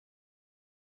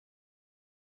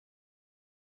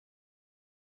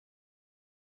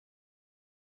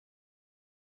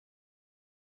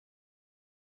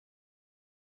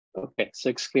Okay,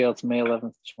 SIG scale, it's May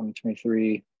 11th,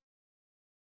 2023.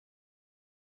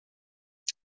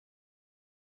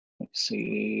 Let's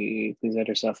see, please add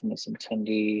yourself in this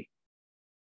attendee.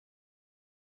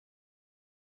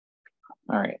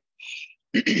 All right.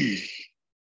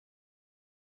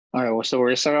 All right, well, so we're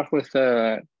gonna start off with,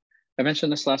 I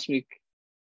mentioned this last week.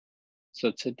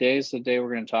 So today's the day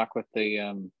we're gonna talk with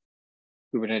the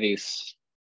Kubernetes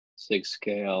SIG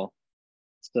scale.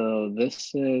 So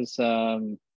this is,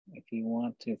 if you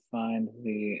want to find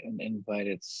an invite,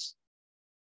 I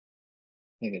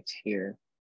think it's here.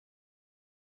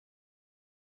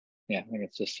 Yeah, I think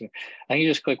it's just here. I think you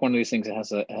just click one of these things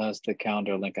that has the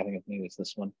calendar link. I think maybe it's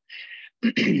this one.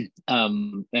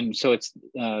 And so it's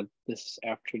this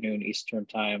afternoon Eastern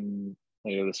time,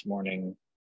 later this morning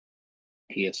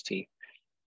PST.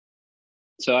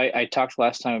 So I talked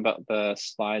last time about the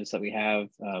slides that we have.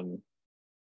 I'll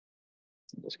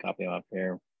just copy them up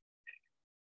here.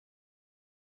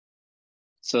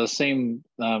 So the same,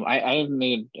 I haven't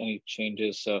made any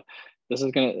changes. So this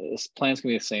plan's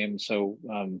gonna be the same. So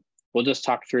we'll just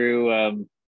talk through.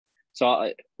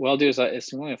 So what I'll do is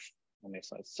it's only how many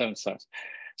slides? 7 slides.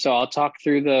 So I'll talk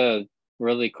through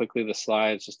really quickly the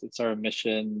slides. Just it's our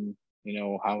mission, you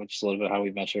know, just a little bit how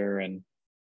we measure and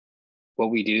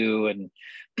what we do, and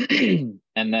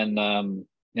and then you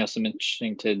know, some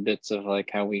interesting tidbits of like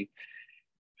how we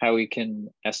can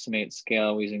estimate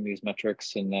scale using these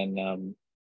metrics, and then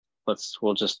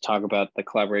we'll just talk about the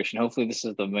collaboration. Hopefully this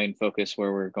is the main focus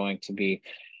where we're going to be.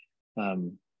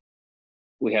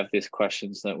 We have these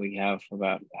questions that we have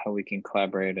about how we can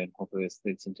collaborate, and hopefully this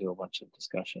leads into a bunch of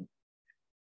discussion.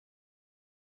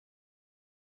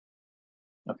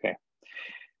 Okay.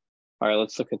 All right,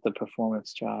 let's look at the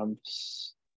performance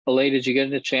jobs. Alay, did you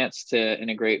get a chance to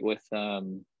integrate with, or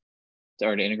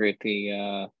to integrate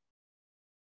the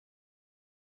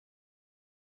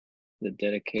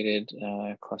dedicated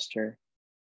cluster?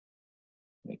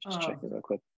 Let me just check it real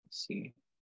quick. Let's see.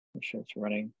 Make sure it's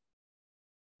running.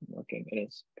 Working. It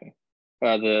is. Okay.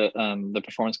 The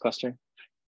performance cluster.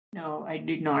 No, I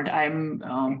did not. I'm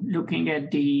looking at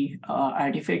the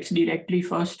artifacts directly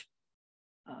first.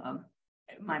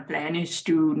 My plan is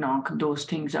to knock those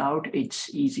things out. It's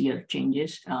easier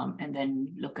changes, and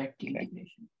then look at the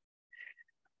integration.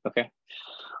 Okay.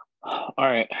 All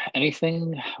right.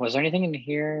 Was there anything in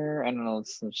here? I don't know.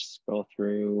 Let's just scroll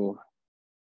through.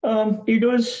 It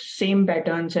was same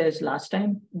patterns as last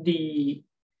time. The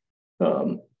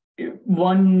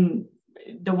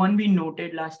one we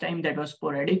noted last time that was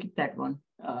sporadic, that one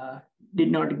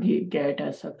did not get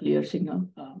us a clear signal.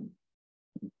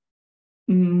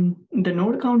 The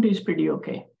node count is pretty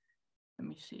okay. Let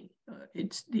me see.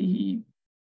 It's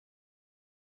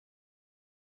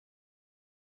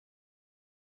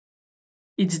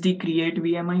the create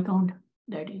VMI count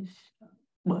that is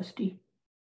bursty.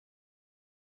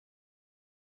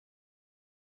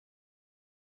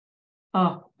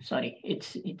 Oh, sorry,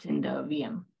 it's in the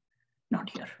VM, not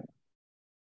here.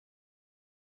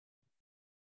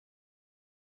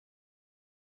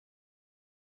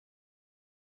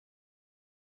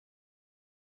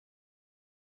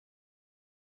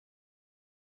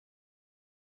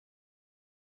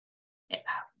 Yeah.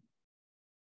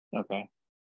 Okay.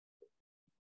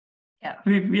 Yeah,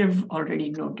 we have already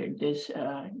noted this.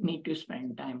 Need to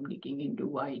spend time digging into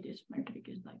why this metric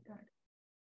is like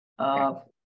that. Okay.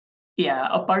 Yeah,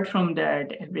 apart from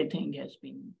that, everything has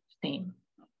been same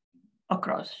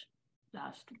across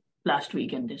last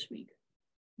week and this week.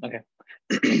 Okay.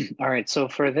 All right. So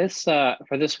for this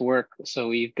work, so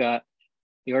we've got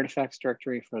the artifacts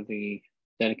directory for the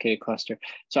dedicated cluster.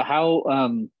 So how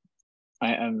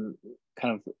I am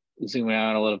kind of zooming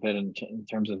out a little bit in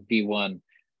terms of V1,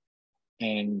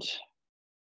 and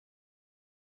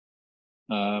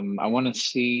I want to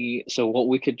see, so what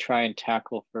we could try and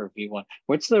tackle for V1.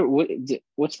 What's the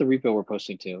repo we're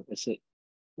posting to? Is it,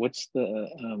 what's the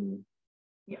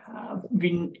yeah,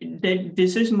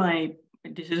 this is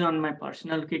on my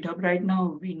personal GitHub right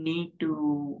now. We need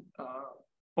to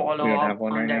follow up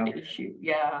on that issue.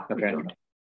 Yeah, okay. We don't.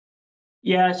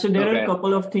 Yeah, so there are a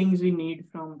couple of things we need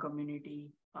from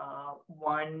community.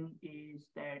 One is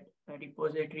that a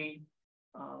repository,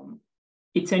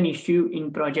 it's an issue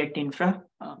in project infra.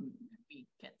 We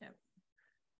get that.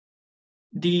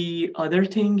 The other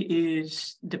thing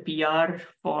is the PR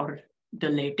for the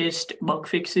latest bug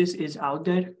fixes is out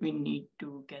there. We need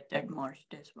to get that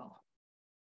merged as well.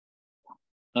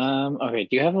 Okay,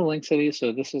 do you have a link to these?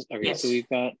 So this is, okay, yes. So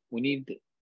why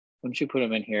don't you put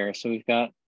them in here? So we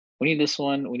need this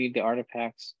one, we need the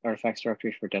artifacts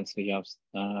directory for density jobs.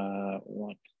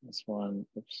 This one,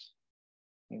 oops,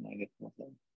 I get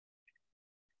them.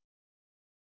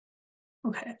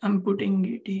 Okay, I'm putting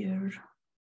it here.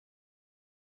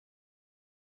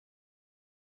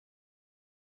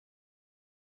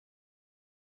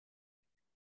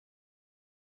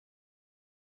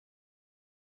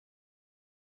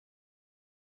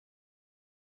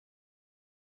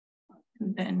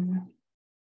 And then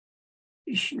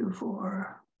issue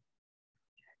 4.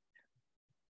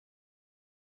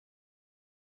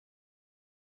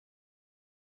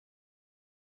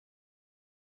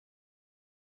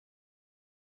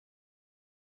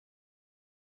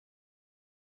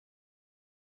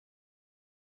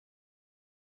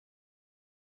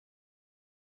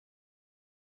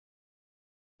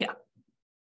 Yeah.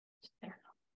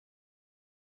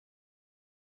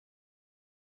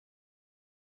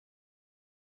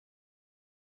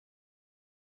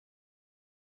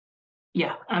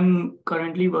 Yeah, I'm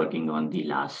currently working on the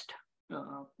last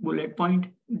bullet point.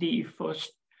 The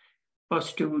first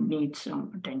two need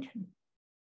some attention.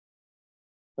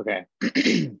 Okay.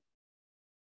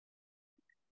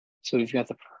 So we've got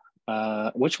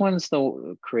the, which one's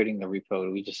the creating the repo?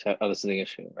 We just have, oh, this is the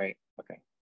issue, right? Okay.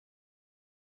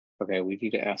 Okay, we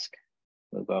need to ask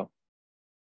Lubo.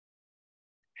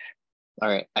 All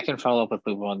right, I can follow up with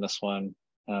Lubo on this one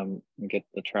and get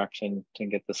the traction to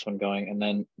get this one going. And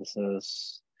then this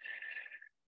is,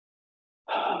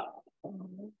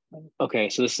 okay,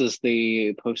 so this is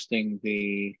the posting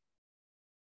the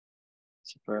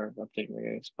super update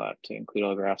radio spot to include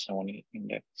all graphs in one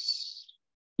index.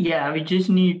 Yeah, we just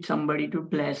need somebody to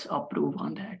bless approve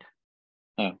on that.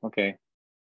 Oh, okay.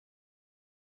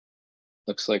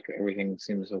 Looks like everything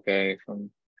seems okay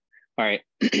from, all right.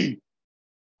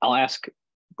 I'll ask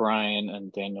Brian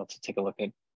and Daniel to take a look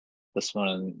at this one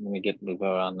and let me get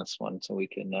Lubo on this one so we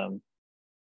can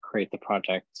create the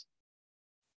project.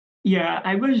 Yeah,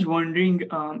 I was wondering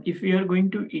if we are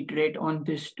going to iterate on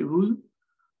this tool,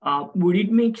 would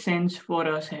it make sense for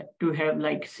us to have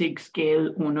like SIG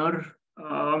scale owner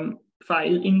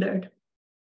file in that?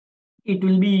 It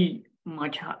will be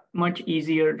much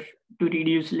easier to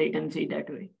reduce latency that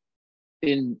way.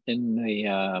 In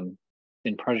the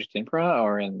in Project Infra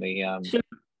or in the so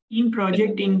in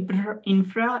Project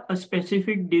Infra, a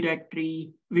specific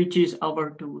directory which is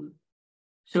our tool.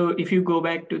 So if you go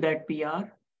back to that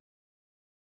PR,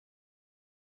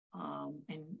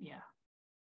 and yeah.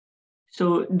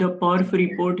 So the perf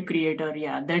report creator,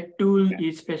 yeah, that tool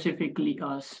is specifically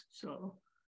us. So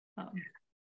okay.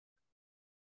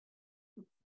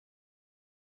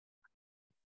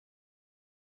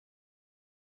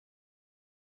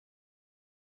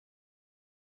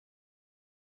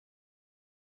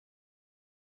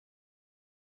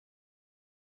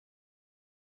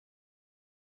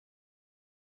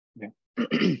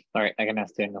 All right, I can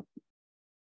ask Daniel.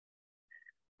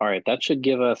 All right, that should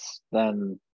give us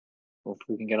then, if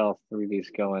we can get all three of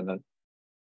these going, then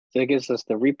so it gives us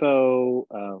the repo.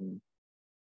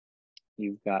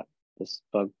 You've got this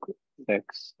bug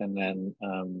fix, and then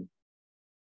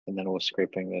we're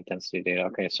scraping the density data.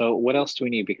 Okay, so what else do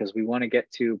we need? Because we want to get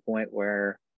to a point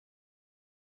where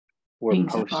we're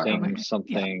posting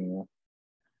something.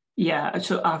 Yeah,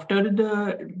 so after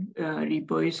the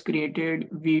repo is created,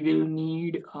 we will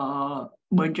need a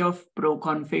bunch of pro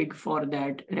config for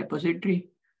that repository.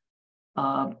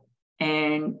 And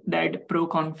that pro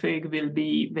config will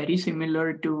be very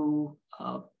similar to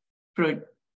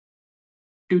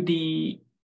the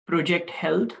project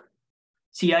health,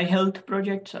 CI health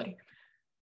project, sorry.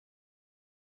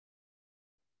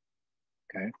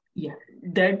 Okay. Yeah,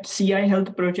 that CI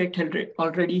health project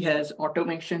already has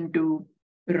automation to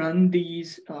run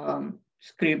these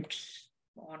scripts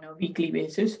on a weekly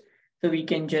basis. So we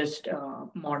can just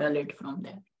model it from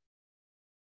there.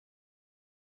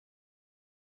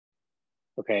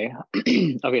 Okay.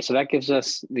 Okay, so that gives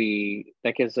us the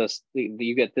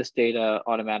you get this data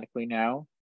automatically now.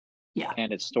 Yeah.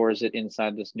 And it stores it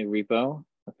inside this new repo.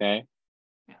 Okay.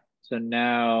 Yeah. So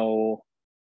now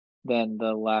then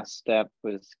the last step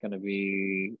is going to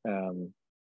be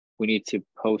we need to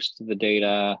post the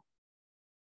data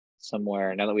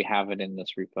somewhere now that we have it in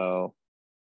this repo.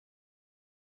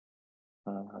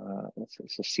 Let's see.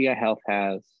 So CI Health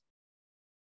has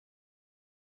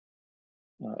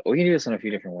we can do this in a few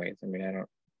different ways. I mean, I'm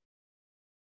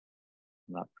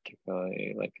not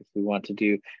particularly like if we want to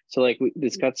do so like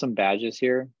it's got some badges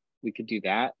here. We could do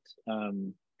that.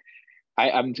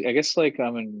 I guess like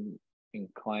I'm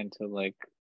inclined to like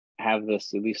have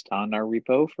this at least on our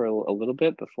repo for a little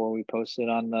bit before we post it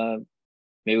on the,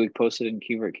 maybe we post it in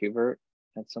KubeVirt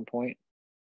at some point.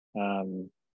 I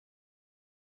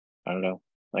don't know,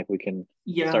 like we can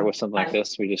start with something like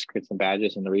this. We just create some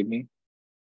badges in the README.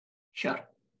 Sure.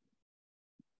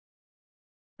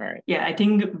 All right. Yeah, I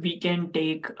think we can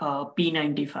take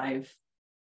P95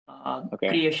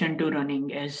 creation to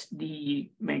running as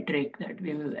the metric that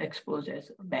we will expose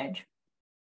as a badge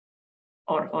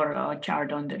or a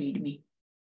chart on the README.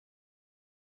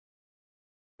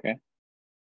 Okay.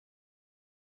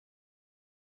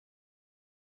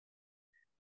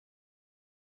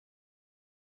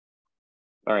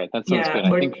 All right, that sounds good.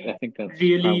 I think that's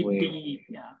really probably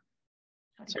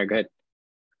Sorry, go ahead.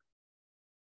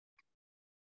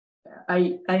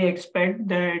 I expect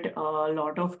that a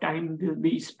lot of time will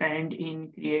be spent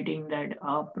in creating that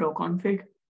pro config.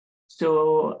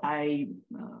 So I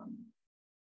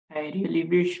really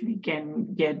wish we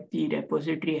can get the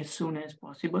repository as soon as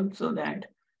possible so that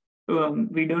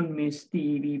we don't miss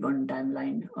the V1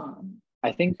 timeline.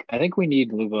 I think we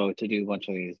need Lubo to do a bunch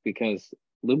of these because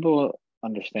Lubo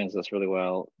understands this really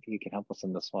well. He can help us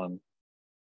in this one.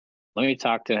 Let me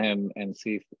talk to him and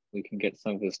see if we can get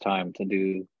some of his time to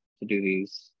do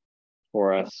these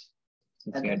for us,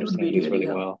 since he understands this really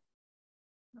well.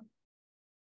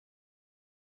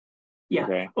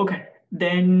 Yeah. Okay.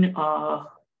 Then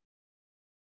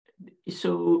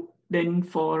so then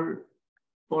for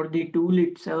the tool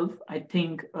itself, I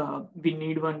think we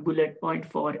need one bullet point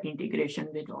for integration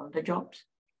with all the jobs.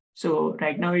 So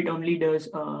right now it only does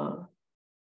a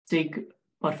SIG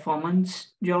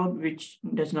performance job, which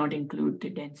does not include the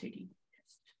density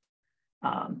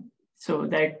test. So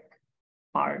that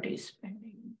part is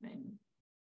pending. And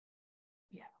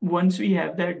yeah, once we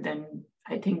have that, then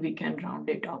I think we can round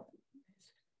it up.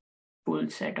 Full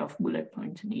set of bullet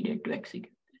points needed to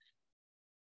execute this.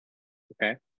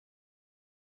 Okay.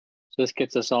 So this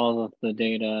gets us all of the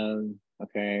data.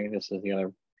 Okay, this is the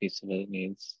other piece of it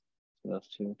needs. So those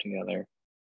two together.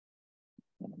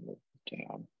 And move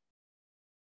down.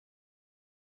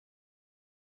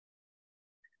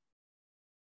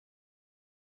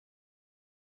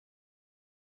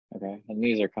 Okay, and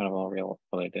these are kind of all real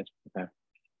related. Okay.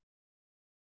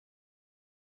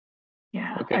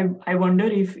 Yeah, okay. I wonder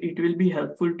if it will be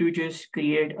helpful to just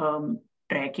create a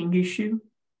tracking issue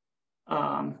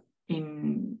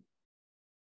in,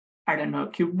 I don't know,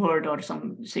 KubeWord or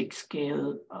some 6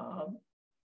 scale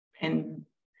and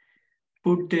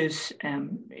put this,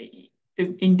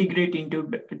 integrate into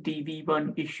the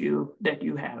V1 issue that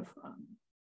you have.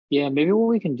 Yeah, maybe what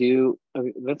we can do,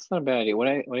 that's not a bad idea. What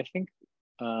I think,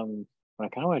 what I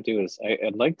kind of want to do is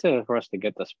I'd like for us to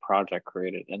get this project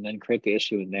created and then create the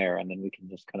issue in there, and then we can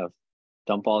just kind of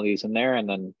dump all these in there and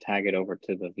then tag it over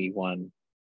to the V1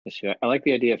 issue. I like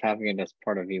the idea of having it as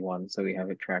part of V1, so we have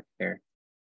it tracked there.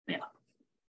 Yeah.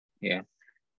 Yeah.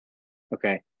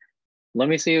 Okay. Let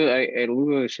me see.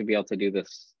 Lugo should be able to do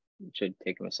this. It should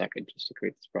take him a second just to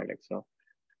create this project. So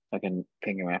I can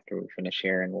ping him after we finish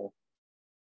here, and we'll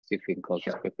see if we can close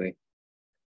this quickly.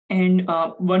 And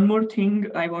one more thing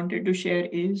I wanted to share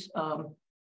is, so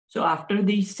after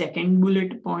the second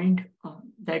bullet point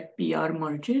that PR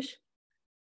merges,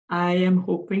 I am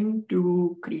hoping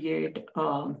to create,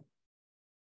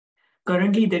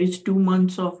 currently there is 2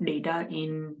 months of data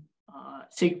in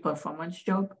SIG performance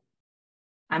job.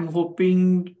 I'm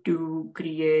hoping to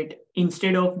create,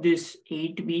 instead of this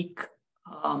 8-week,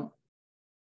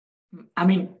 I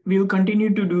mean, we'll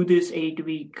continue to do this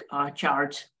 8-week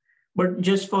charts, but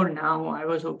just for now, I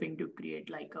was hoping to create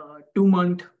like a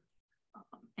 2-month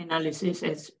analysis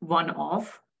as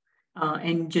one-off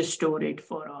and just store it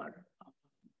for our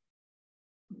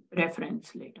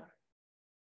reference later.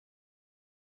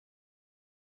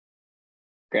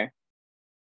 Okay.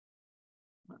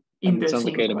 In the sounds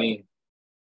okay to me.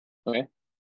 Okay.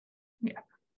 Yeah.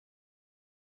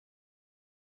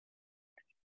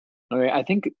 Okay, I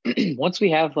think once we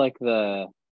have all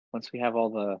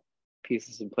the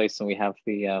pieces in place and we have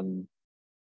the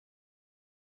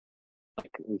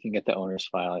like we can get the owner's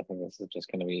file, I think this is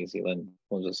just gonna be easy. Then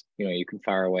we'll just, you can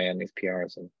fire away on these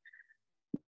PRs and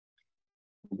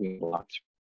we'll be blocked.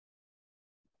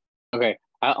 Okay,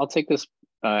 I'll take this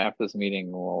after this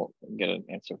meeting. We'll get an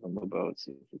answer from Lubo and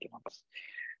see if we can help us.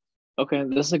 Okay,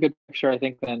 this is a good picture, I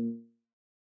think. Then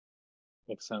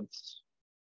makes sense.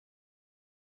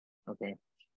 Okay.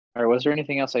 All right, was there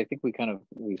anything else? I think we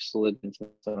slid into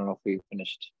this. I don't know if we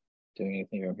finished doing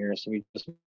anything from here. So we just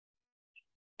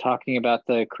talking about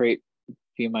the create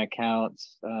view my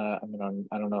accounts. I mean,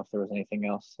 I don't know if there was anything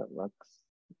else that looks.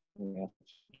 No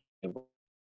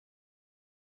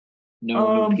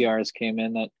new PRs came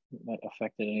in that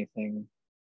affected anything.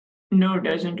 No, it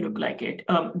doesn't look like it.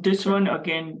 This one,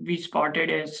 again, we spotted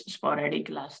as sporadic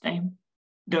last time.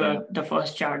 The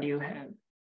first chart you have.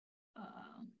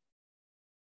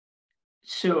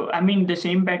 So, I mean, the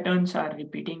same patterns are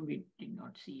repeating. We did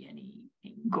not see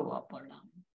anything go up or down.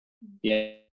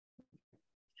 Yeah.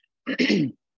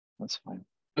 That's fine.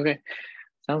 Okay,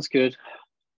 sounds good.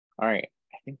 All right,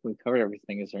 I think we covered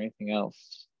everything. Is there anything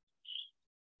else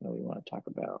that we want to talk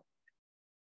about?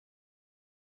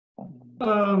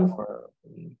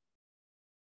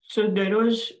 So there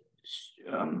is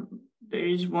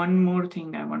one more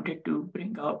thing I wanted to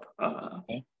bring up.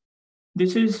 Okay.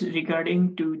 This is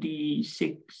regarding to the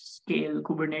SIG scale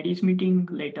Kubernetes meeting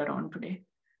later on today.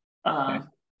 Okay.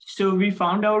 So we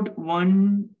found out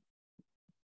one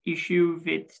issue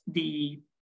with the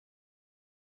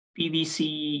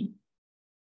PVC.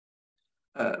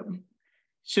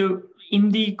 So in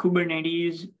the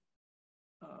Kubernetes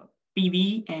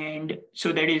PV, and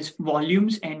so that is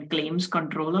volumes and claims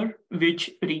controller,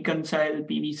 which reconcile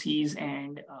PVCs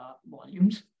and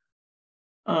volumes.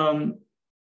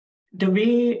 The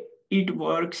way it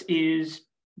works is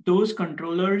those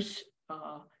controllers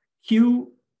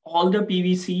queue all the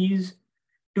PVCs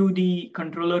to the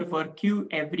controller work queue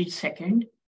every second.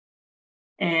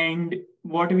 And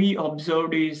what we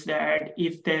observed is that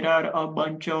if there are a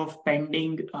bunch of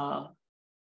pending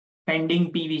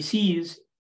PVCs,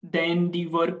 then the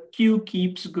work queue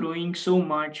keeps growing so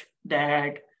much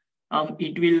that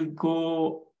it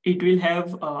will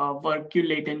have a work queue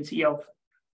latency of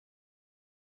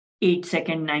 8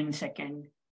 second, 9 second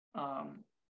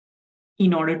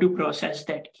in order to process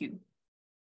that queue.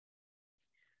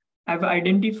 I've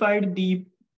identified the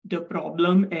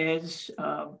problem as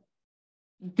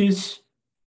this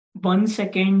 1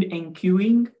 second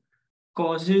enqueuing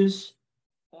causes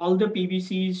all the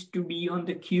PVCs to be on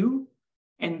the queue,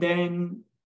 and then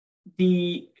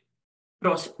the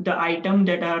item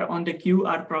that are on the queue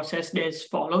are processed as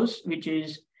follows, which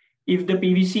is if the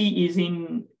PVC is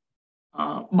in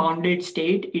bounded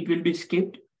state, it will be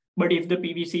skipped. But if the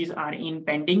PVCs are in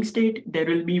pending state, there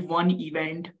will be one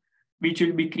event which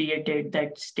will be created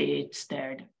that states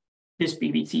that this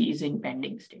PVC is in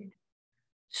pending state.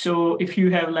 So if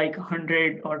you have like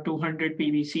 100 or 200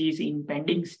 PVCs in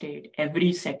pending state,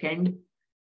 every second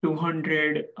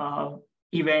 200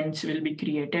 events will be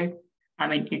created. I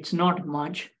mean, it's not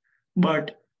much,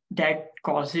 but that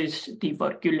causes the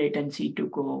work queue latency to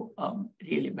go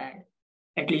really bad,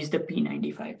 at least the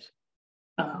P95s.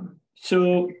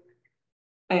 So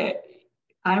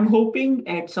I'm hoping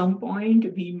at some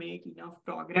point we make enough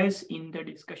progress in the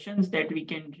discussions that we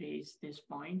can raise this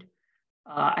point.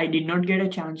 I did not get a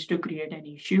chance to create an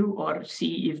issue or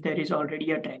see if there is already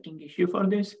a tracking issue for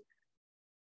this,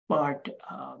 but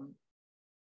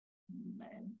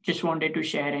just wanted to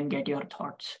share and get your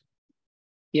thoughts.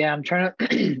 Yeah, I'm trying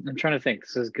to think.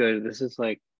 This is good. This is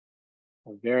like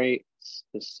a very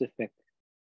specific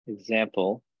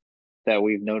example that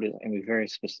we've noticed, and we very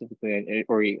specifically,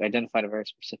 or we identified a very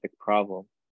specific problem.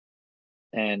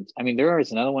 And I mean, there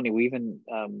is another one. We even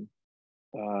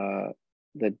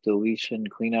the deletion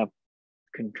cleanup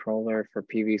controller for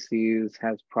PVCs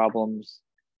has problems.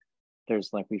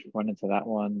 There's like we've run into that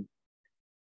one.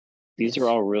 These are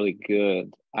all really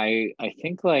good. I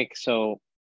think like so.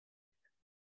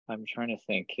 I'm trying to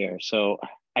think here. So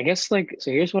I guess like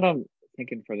so. Here's what I'm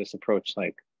thinking for this approach.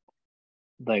 Like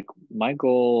my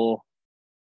goal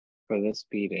for this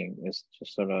meeting is to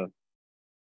sort of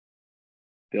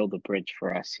build a bridge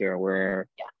for us here where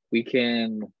they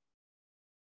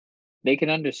can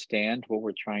understand what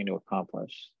we're trying to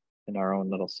accomplish in our own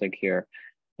little SIG here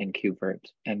in KubeVirt.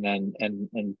 And then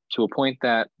and to a point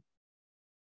that,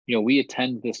 you know, we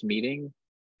attend this meeting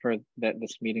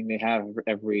this meeting they have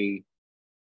every,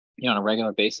 you know, on a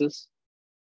regular basis.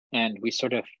 And we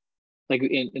sort of like,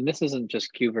 and this isn't just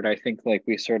KubeVirt, I think like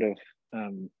we sort of,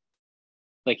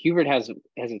 like KubeVirt has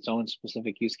its own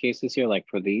specific use cases here, like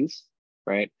for these,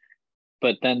 right?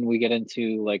 But then we get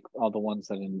into like all the ones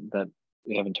that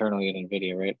we have internally at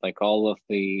NVIDIA, right? Like all of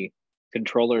the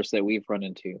controllers that we've run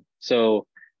into. So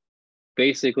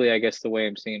basically, I guess the way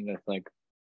I'm seeing it, like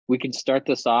we can start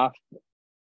this off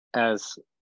as,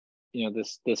 you know,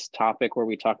 this topic where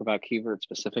we talk about KubeVirt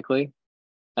specifically.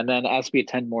 And then as we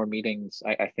attend more meetings,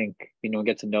 I think, you know,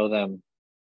 get to know them.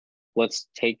 Let's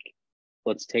take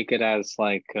it as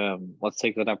like, let's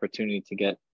take that opportunity to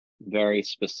get very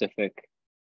specific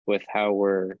with how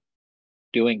we're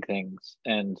doing things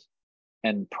and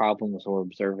problems we're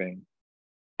observing.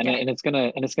 And it's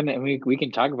gonna, we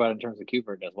can talk about it in terms of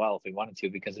KubeVirt as well if we wanted to,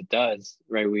 because it does,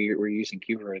 right? We're using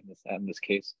KubeVirt in this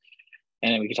case.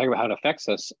 And then we can talk about how it affects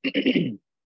us.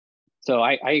 So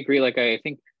I agree, like I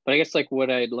think, but I guess like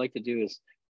what I'd like to do is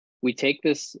we take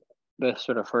the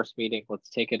sort of first meeting,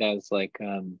 let's take it as like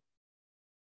a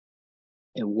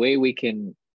way we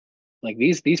can, like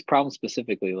these problems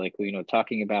specifically, like, you know,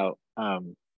 talking about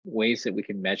ways that we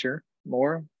can measure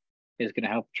more is going to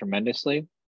help tremendously.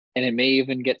 And it may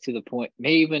even get to the point,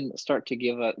 may even start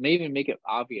to may even make it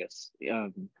obvious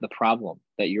the problem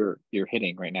that you're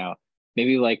hitting right now.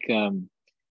 Maybe like,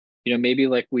 maybe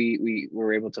like we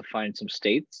were able to find some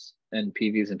states and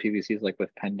PVs and PVCs like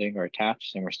with pending or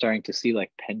attached, and we're starting to see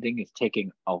like pending is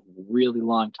taking a really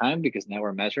long time because now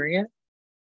we're measuring it.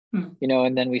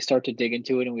 And then we start to dig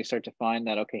into it and we start to find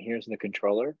that, okay, here's the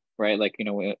controller, right? Like, in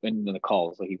the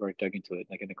calls, like you've already dug into it,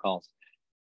 like in the calls.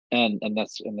 And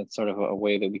that's sort of a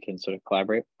way that we can sort of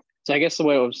collaborate. So I guess the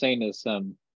way I'm saying is,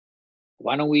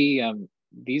 why don't we,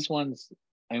 these ones,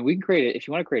 I mean, we can create it, if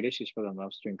you want to create issues for them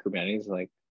upstream Kubernetes, like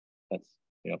that's,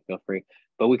 feel free,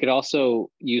 but we could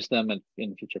also use them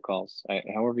in future calls.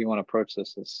 However you want to approach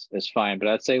this is fine, but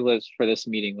I'd say for this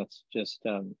meeting, let's just,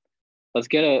 let's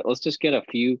just get a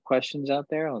few questions out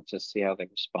there. Let's just see how they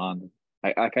respond.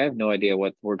 I have no idea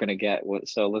what we're going to get.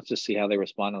 So let's just see how they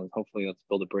respond, and hopefully let's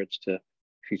build a bridge to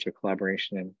future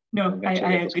collaboration and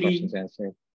I agree.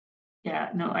 Answered. Yeah,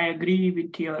 no, I agree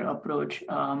with your approach.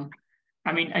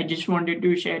 I mean, I just wanted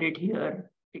to share it here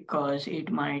because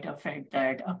it might affect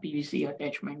that PVC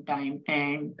attachment time.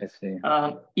 And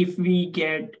if we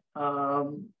get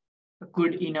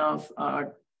good enough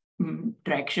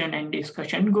traction and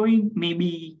discussion going,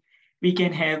 maybe we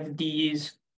can have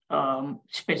these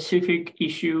specific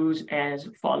issues as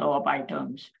follow-up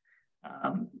items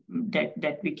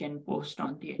that we can post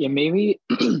on the agenda. Maybe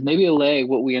Alay,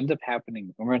 what ends up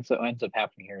happening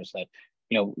here is that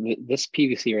this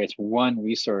PVC, right, it's one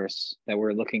resource that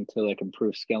we're looking to like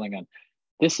improve scaling on.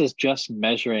 This is just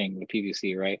measuring the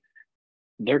PVC, right?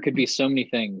 There could be so many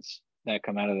things that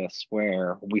come out of this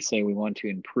where we say we want to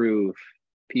improve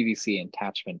PVC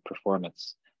attachment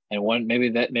performance, and maybe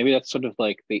that's sort of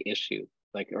like the issue,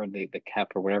 like, or the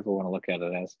cap, or whatever we want to look at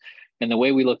it as. And the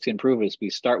way we look to improve is we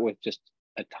start with just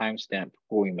a timestamp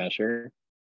before we measure,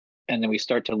 and then we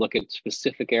start to look at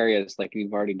specific areas like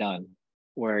we've already done,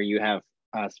 where you have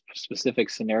a specific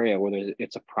scenario where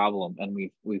it's a problem, and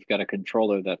we've got a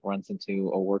controller that runs into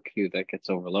a work queue that gets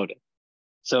overloaded.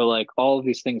 So like all of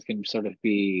these things can sort of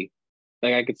be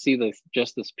like, I could see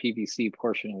just this PVC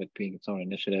portion of it being its own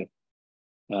initiative.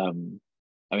 I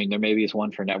mean, there maybe is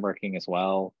one for networking as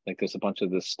well. Like there's a bunch of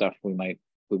this stuff we might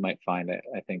find,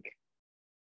 I think,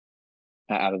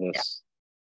 out of this.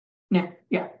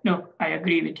 Yeah, no, I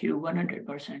agree with you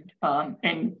 100%.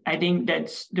 And I think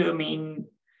that's the main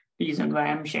reason why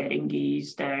I'm sharing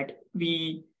is that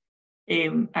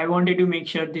I wanted to make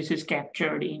sure this is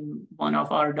captured in one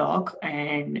of our doc,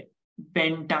 and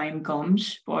when time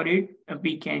comes for it,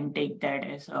 we can take that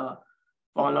as a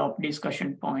follow-up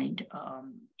discussion point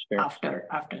after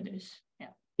this.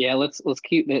 Yeah, let's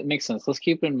keep it. Makes sense. Let's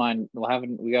keep it in mind.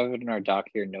 We have it in our doc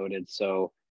here noted.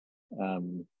 So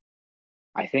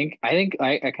I think I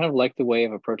kind of like the way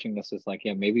of approaching this is like,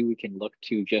 maybe we can look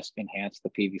to just enhance the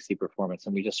PVC performance,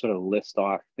 and we just sort of list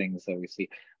off things that we see,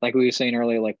 like we were saying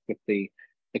earlier, like with the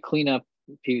cleanup,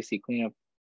 PVC cleanup,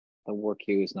 the work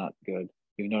queue is not good.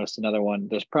 You've noticed another one.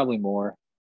 There's probably more.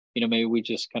 Maybe we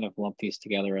just kind of lump these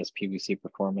together as PVC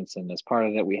performance, and as part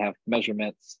of that, we have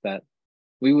measurements that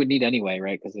we would need anyway,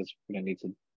 right? Because it's going to need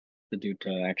to do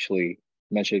to actually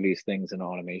measure these things in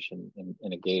automation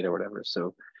in a gate or whatever.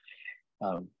 So.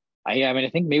 I mean, I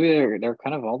think maybe they're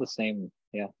kind of all the same.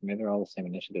 Yeah, maybe they're all the same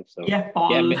initiative. So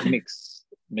it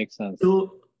makes sense.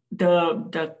 So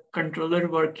the controller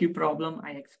work queue problem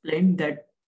I explained that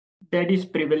is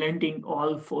prevalent in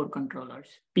all 4 controllers.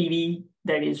 PV,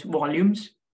 that is volumes.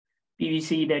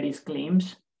 PVC, that is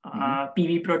claims.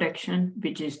 PV protection,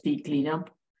 which is the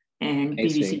cleanup, and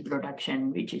PVC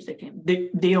production, which is the claim.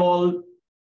 They all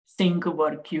sync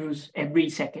work queues every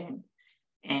second,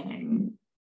 and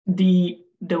the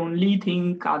only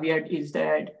thing caveat is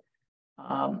that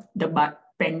the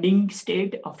pending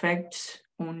state affects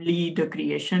only the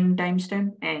creation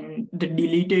timestamp, and the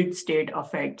deleted state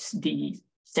affects the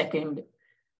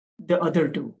other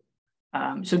 2.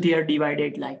 So they are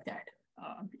divided like that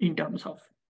in terms of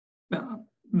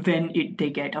when they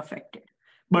get affected.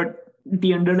 But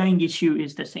the underlying issue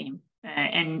is the same.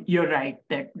 And you're right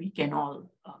that we can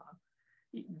all,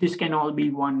 this can all be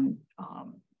one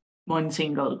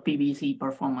single PVC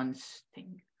performance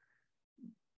thing.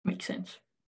 Makes sense.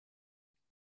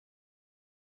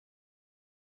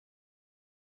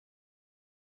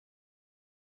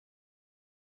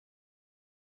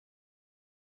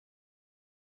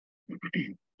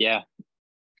 Yeah.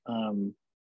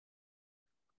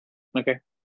 Okay.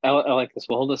 I like this.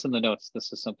 We'll hold this in the notes.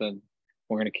 This is something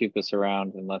we're going to keep this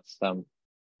around, and let's.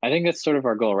 I think that's sort of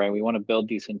our goal, right? We want to build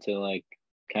these into like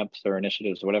camps or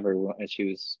initiatives or whatever we want to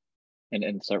choose.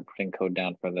 and start putting code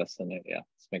down for this. And yeah,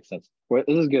 this makes sense. This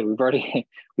is good.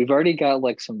 We've already got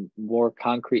like some more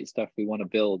concrete stuff we want to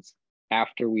build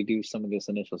after we do some of this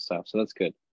initial stuff. So that's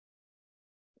good.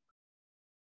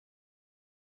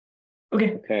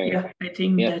 Okay. Yeah, I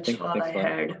think that's all I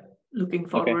had. Looking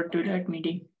forward to that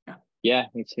meeting. Yeah. Yeah,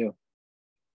 me too.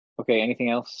 Okay, anything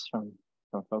else from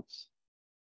folks?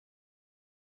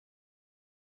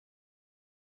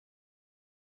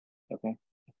 Okay,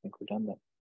 I think we're done then.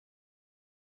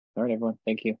 All right, everyone.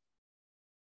 Thank you.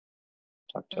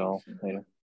 Talk to you all later.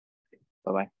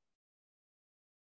 Bye-bye.